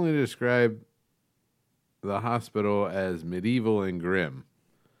 I can only describe the hospital as medieval and grim.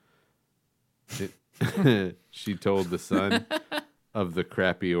 She told The Sun of the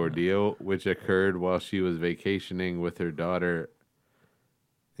crappy ordeal, which occurred while she was vacationing with her daughter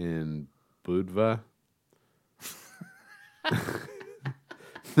in Budva.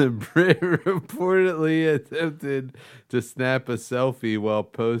 The Brit reportedly attempted to snap a selfie while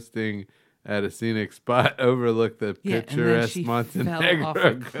posting at a scenic spot overlook the Yeah, and then picturesque she fell off Montenegro a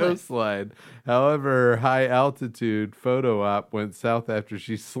cliff. coastline. However, her high altitude photo op went south after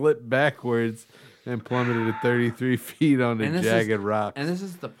she slipped backwards and plummeted to 33 feet onto And this jagged is- rocks And this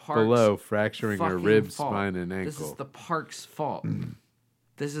is the park's below, fracturing her fucking ribs, fault. spine, and ankle. This is the park's fault.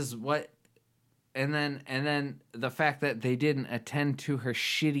 This is what, and then the fact that they didn't attend to her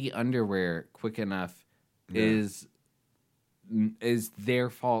shitty underwear quick enough is their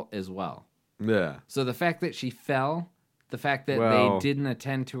fault as well. Yeah. So the fact that she fell, the fact that Well- they didn't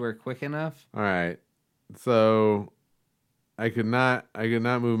attend to her quick enough. All right. So I could not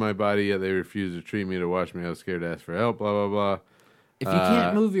move my body, yet they refused to treat me, to wash me. I was scared to ask for help. Blah blah blah. If you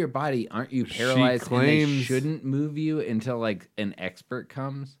can't move your body, aren't you she paralyzed? And they claims- shouldn't move you until like an expert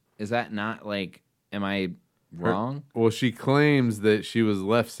comes. Is that not like? Am I wrong? Well, she claims that she was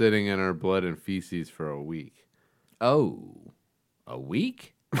left sitting in her blood and feces for a week. Oh, a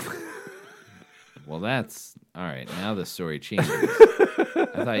week? Well, that's all right. Now the story changes.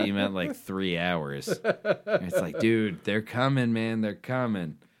 I thought you meant like 3 hours. It's like, dude, they're coming, man. They're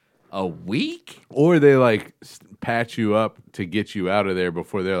coming. A week? Or they like patch you up to get you out of there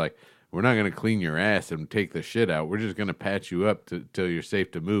before they're like, we're not going to clean your ass and take the shit out. We're just going to patch you up till you're safe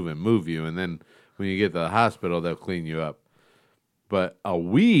to move and move you. And then when you get to the hospital, they'll clean you up. But a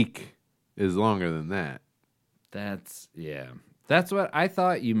week is longer than that. That's what I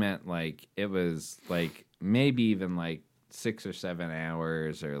thought you meant. Like, it was like maybe even like 6 or 7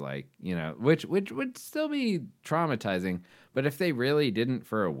 hours, or like, you know, which would still be traumatizing. But if they really didn't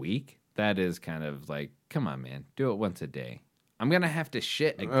for a week, that is kind of like, come on, man, do it once a day. I'm gonna have to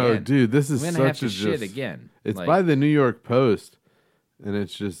shit again. Oh, dude, this is I'm such gonna have to a shit again. It's like, by the New York Post, and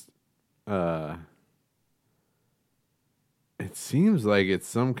it's just, it seems like it's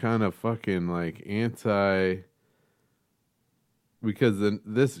some kind of fucking like because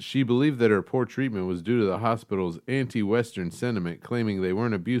she believed that her poor treatment was due to the hospital's anti-Western sentiment, claiming they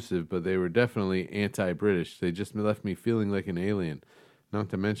weren't abusive, but they were definitely anti-British. They just left me feeling like an alien. Not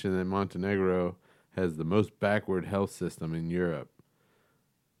to mention that Montenegro has the most backward health system in Europe,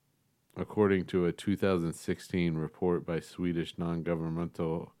 according to a 2016 report by Swedish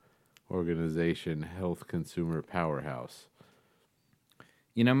non-governmental organization Health Consumer Powerhouse.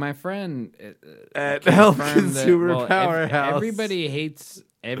 You know, my friend At Health confirmed Consumer Powerhouse. Everybody hates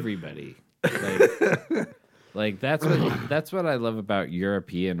everybody. Like that's what I love about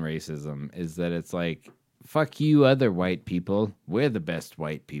European racism, is that it's like, fuck you other white people, we're the best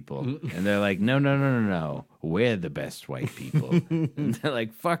white people. And they're like, no, we're the best white people. And they're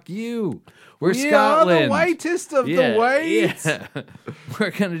like, fuck you, we're Scotland. Are the whitest of the whites. Yeah.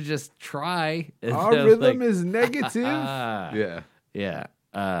 We're gonna just try. And Our they're rhythm like, is negative. Yeah.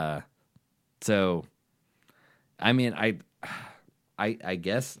 So, I mean, I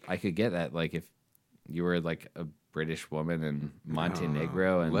guess I could get that. Like, if you were like a British woman in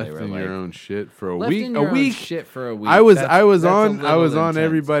Montenegro and left they were in like your own shit for a left week. in A your own week. shit for a week. I was That's a on little intense.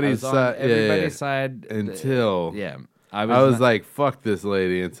 everybody's I was on side. everybody's side Until yeah. I was not- like, fuck this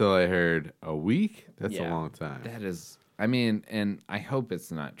lady, until I heard a week. That's a Yeah. long time. that is. I mean, and I hope it's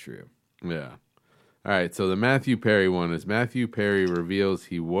not true. Yeah. All right, so the Matthew Perry one is Matthew Perry reveals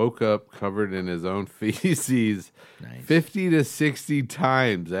he woke up covered in his own feces Nice. 50 to 60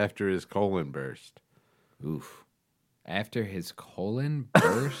 times after his colon burst. Oof. After his colon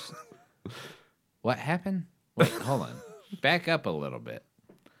burst, what happened? Wait, hold on. Back up a little bit.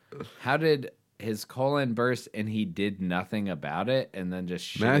 How did his colon burst and he did nothing about it and then just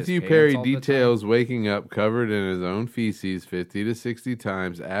shit Matthew his Perry pants all the time? details waking up covered in his own feces 50 to 60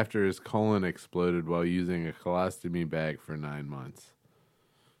 times after his colon exploded while using a colostomy bag for 9 months.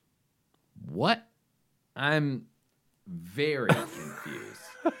 What? I'm very confused.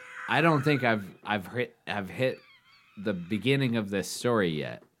 I don't think I've hit the beginning of this story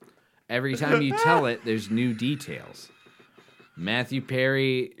yet. Every time you tell it, there's new details. Matthew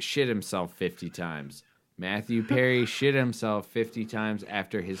Perry shit himself 50 times. Matthew Perry shit himself 50 times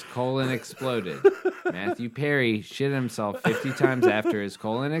after his colon exploded. Matthew Perry shit himself 50 times after his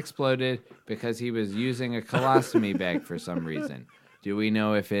colon exploded because he was using a colostomy bag for some reason. Do we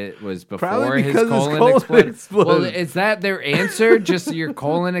know if it was before Probably his because colon exploded? Well, exploded. is that their answer? Just your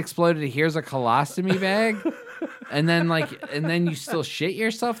colon exploded, here's a colostomy bag? And then you still shit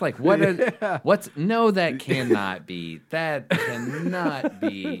yourself? Like, what? No, that cannot be. That cannot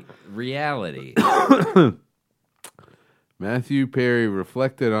be reality. Matthew Perry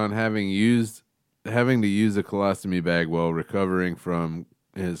reflected on having to use a colostomy bag while recovering from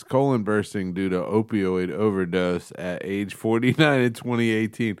his colon bursting due to opioid overdose at age 49 in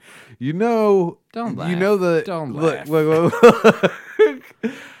 2018. You know, Don't laugh. You know the Don't look, laugh. look.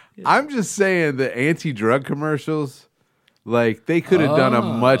 I'm just saying the anti-drug commercials, like they could have done a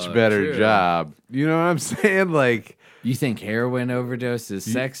much better true. job. You know what I'm saying? Like, You think heroin overdose is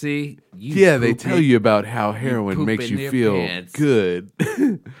sexy? they tell you about how heroin poop makes in you your feel pants. good.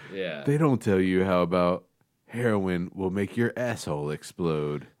 Yeah. They don't tell you how about heroin will make your asshole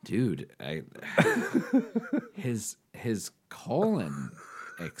explode. Dude, his colon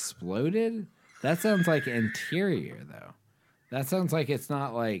exploded? That sounds like interior, though. That sounds like it's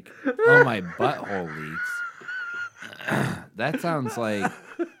not like, oh, my butthole leaks. That sounds like...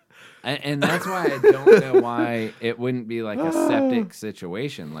 And that's why I don't know why it wouldn't be like a septic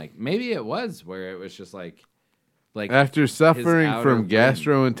situation. Like, maybe it was where it was just like After suffering outer from rim.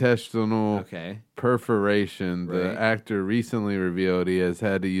 gastrointestinal okay. perforation, the Right. actor recently revealed he has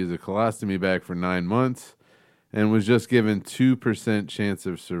had to use a colostomy bag for 9 months and was just given 2% chance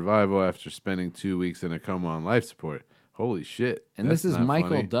of survival after spending 2 weeks in a coma on life support. Holy shit. And That's this is not Michael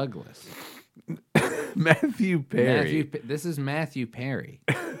funny. Douglas. Matthew Perry. This is Matthew Perry.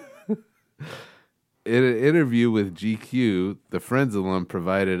 In an interview with GQ, the Friends alum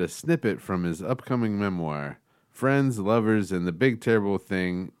provided a snippet from his upcoming memoir, friends, lovers, and the big terrible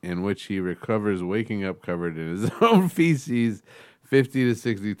thing in which he recovers waking up covered in his own feces 50 to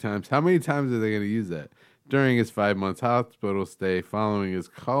 60 times. How many times are they going to use that? During his 5 months hospital stay following his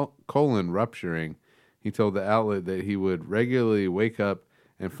colon rupturing, he told the outlet that he would regularly wake up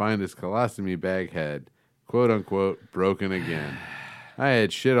and find his colostomy bag had, quote unquote, broken again. I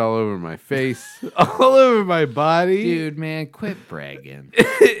had shit all over my face, all over my body. Dude, man, quit bragging.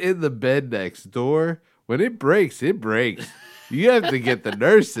 In the bed next door. When it breaks, it breaks. You have to get the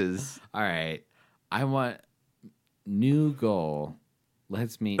nurses. All right. I want new goal.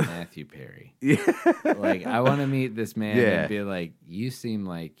 Let's meet Matthew Perry. Yeah. Like, I want to meet this man Yeah. and be like, you seem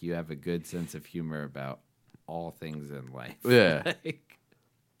like you have a good sense of humor about all things in life. Yeah. like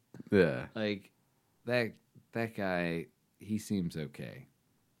Yeah. that guy, he seems okay.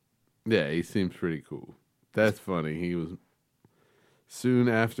 Yeah, he seems pretty cool. That's funny. He was soon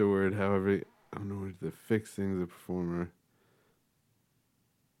afterward, however, I don't know where to fix things, a performer.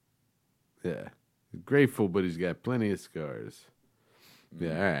 Yeah. He's grateful, but he's got plenty of scars.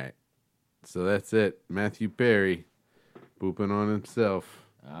 Yeah, all right. So that's it. Matthew Perry pooping on himself.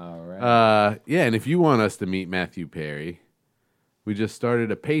 All right. Yeah, and if you want us to meet Matthew Perry, we just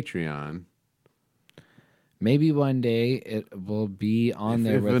started a Patreon. Maybe one day it will be on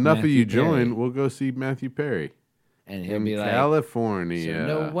there If with enough Matthew of you Perry. join, we'll go see Matthew Perry And he'll in be like, California. so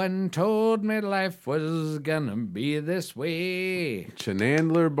no one told me life was gonna be this way.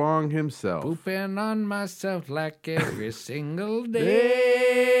 Chenandler Bong himself. Pooping on myself like every single day.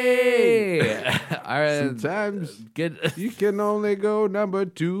 All right, Sometimes good. you can only go number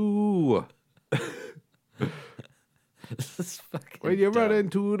 2. This is fucking When you run dumb.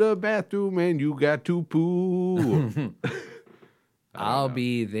 into the bathroom and you got to poo. I'll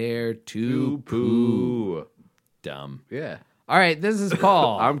be there to to poo. poo. Dumb. Yeah. All right, this is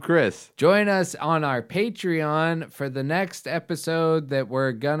Paul. I'm Chris. Join us on our Patreon for the next episode that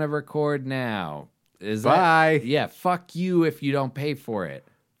we're gonna record now. Is Bye. That, yeah, fuck you if you don't pay for it.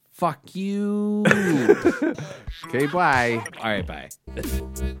 Fuck you. Okay, bye. All right, bye.